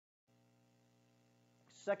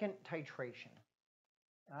Second titration.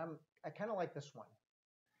 I kind of like this one.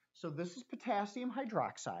 So this is potassium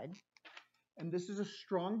hydroxide, and this is a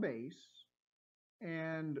strong base.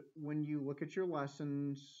 And when you look at your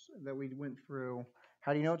lessons that we went through,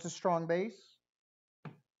 how do you know it's a strong base?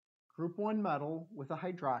 Group 1 metal with a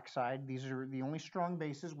hydroxide. These are the only strong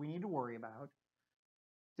bases we need to worry about.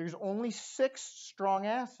 There's only 6 strong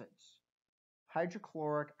acids: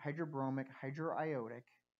 hydrochloric, hydrobromic, hydroiodic,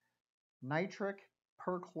 nitric,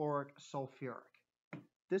 perchloric, sulfuric.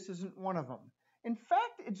 This isn't one of them. In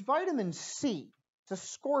fact, it's vitamin C. It's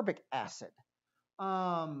ascorbic acid.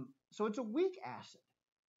 So it's a weak acid.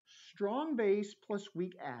 Strong base plus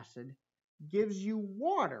weak acid gives you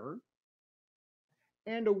water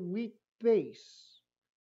and a weak base.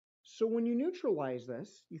 So when you neutralize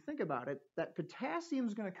this, you think about it, that potassium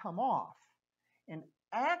is going to come off. And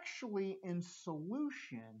actually in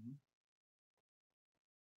solution,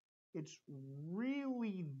 it's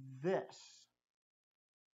really this.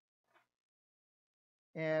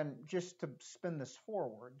 And just to spin this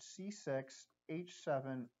forward,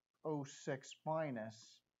 C6H7O6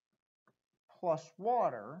 minus plus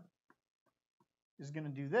water is going to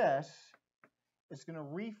do this. It's going to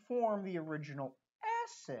reform the original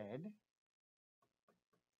acid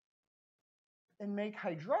and make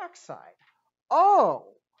hydroxide.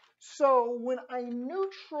 Oh, so when I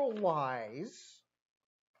neutralize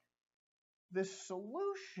this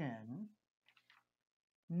solution,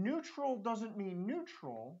 neutral doesn't mean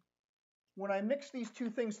neutral. When I mix these two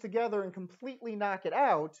things together and completely knock it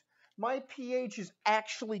out, my pH is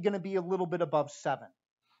actually going to be a little bit above 7.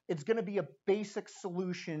 It's going to be a basic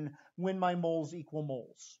solution when my moles equal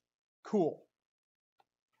moles. Cool.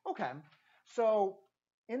 Okay, so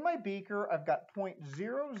in my beaker, I've got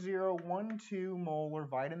 0.0012 molar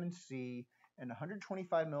vitamin C and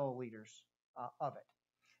 125 milliliters of it.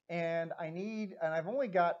 And I've only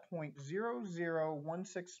got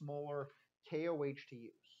 0.0016 molar KOH to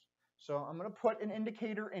use. So I'm going to put an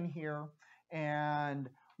indicator in here, and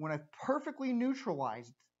when I've perfectly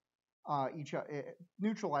neutralized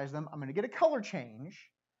them, I'm going to get a color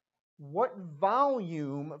change. What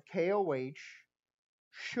volume of KOH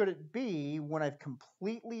should it be when I've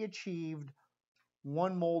completely achieved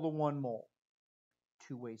 1 mole to 1 mole?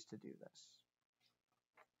 2 ways to do this.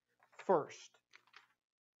 First,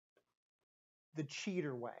 the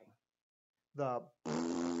cheater way. The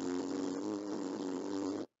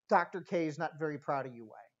Dr. K is not very proud of you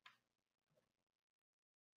way.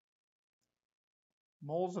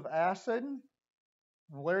 Moles of acid,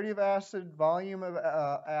 molarity of acid, volume of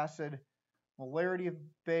acid, molarity of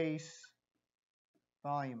base,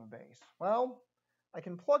 volume of base. Well, I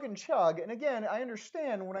can plug and chug, and again, I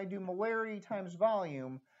understand when I do molarity times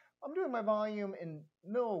volume, I'm doing my volume in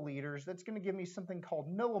milliliters. That's going to give me something called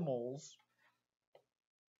millimoles.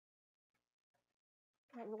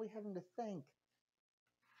 Not really having to think.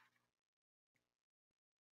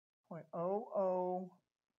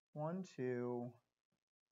 0.0012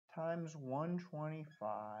 times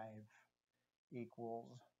 125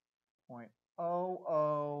 equals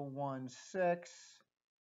 0.0016,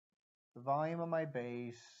 the volume of my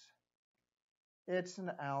base. It's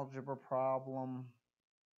an algebra problem.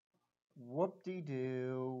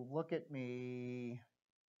 Whoop-de-doo, look at me.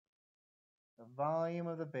 The volume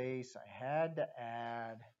of the base I had to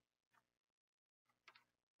add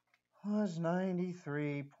was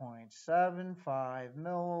 93.75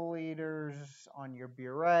 milliliters. On your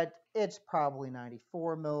burette, it's probably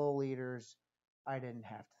 94 milliliters. I didn't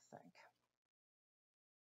have to think.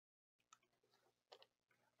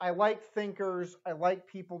 I like thinkers. I like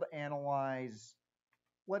people to analyze.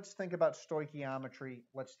 Let's think about stoichiometry.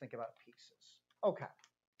 Let's think about pieces. Okay,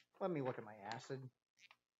 let me look at my acid.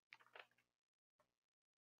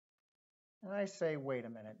 And I say, wait a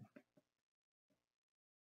minute.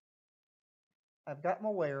 I've got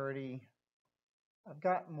molarity. I've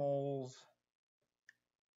got moles.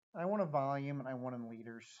 I want a volume, and I want in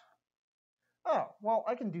liters. Oh, well,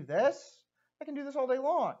 I can do this. I can do this all day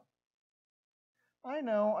long. I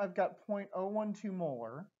know I've got 0.012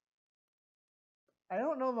 molar. I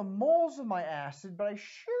don't know the moles of my acid, but I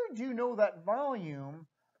sure do know that volume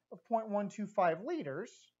of 0.125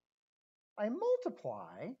 liters. I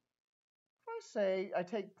multiply. If I say I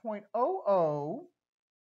take 0.0012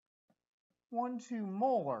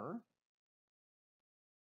 molar,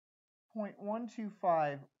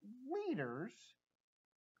 0.125 liters,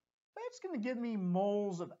 that's going to give me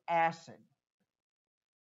moles of acid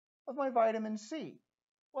of my vitamin C.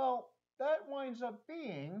 Well, that winds up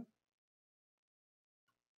being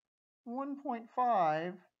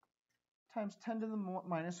 1.5 times 10 to the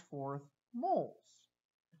minus 4th moles.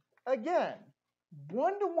 Again,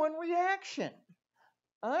 1-to-1 reaction.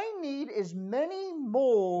 I need as many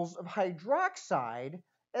moles of hydroxide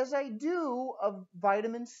as I do of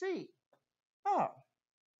vitamin C. Oh,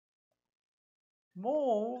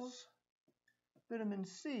 moles vitamin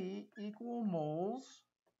C equal moles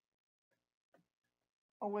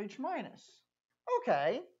OH minus.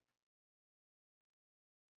 Okay.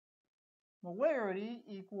 Molarity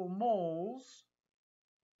equal moles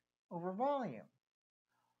over volume.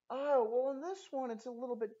 Oh, well, in this one, it's a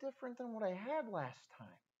little bit different than what I had last time.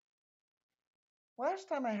 Last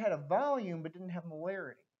time I had a volume but didn't have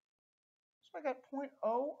molarity. So I got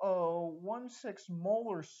 0.0016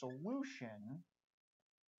 molar solution.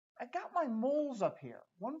 I got my moles up here.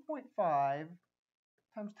 1.5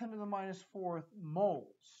 times 10 to the minus 4th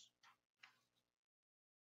moles.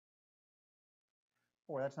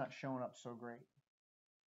 Boy, that's not showing up so great.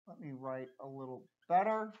 Let me write a little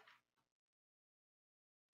better.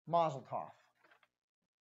 Mazel tov.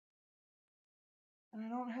 And I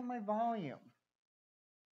don't have my volume.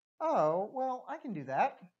 Oh, well, I can do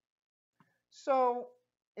that. So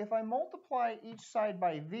if I multiply each side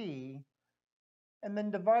by V and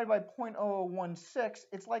then divide by 0.0016,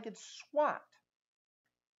 it's like it's swapped.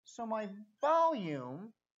 So my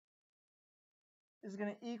volume is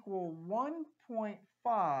going to equal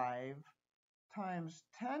 1.5 times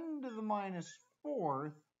 10 to the minus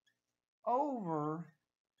 4th over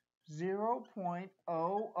 0.0016.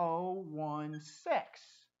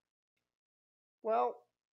 Well,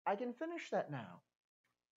 I can finish that now.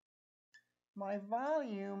 My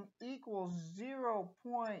volume equals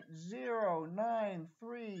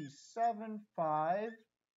 0.09375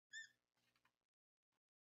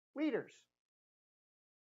 liters.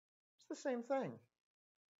 It's the same thing.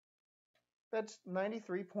 That's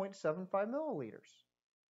 93.75 milliliters.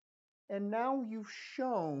 And now you've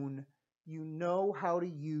shown you know how to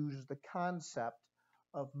use the concept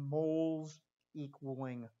of moles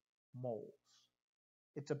equaling moles.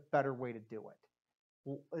 It's a better way to do it.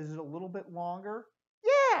 Well, is it a little bit longer?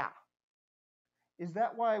 Yeah. Is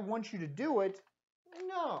that why I want you to do it?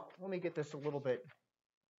 No. Let me get this a little bit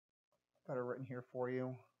better written here for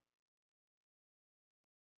you.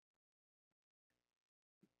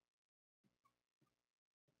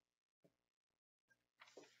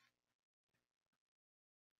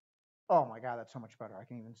 Oh my God, that's so much better. I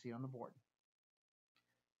can even see it on the board.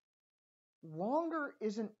 Longer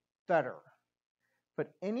isn't better,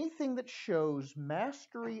 but anything that shows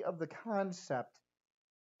mastery of the concept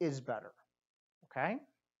is better. Okay?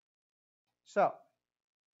 So,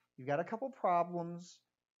 you've got a couple problems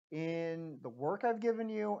in the work I've given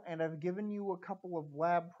you, and I've given you a couple of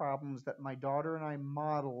lab problems that my daughter and I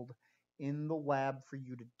modeled in the lab for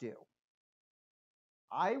you to do.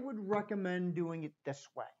 I would recommend doing it this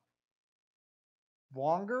way.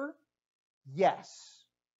 Longer? Yes.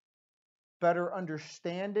 Better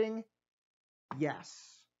understanding?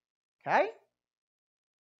 Yes. Okay?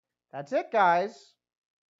 That's it, guys.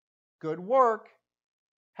 Good work.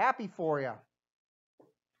 Happy for you.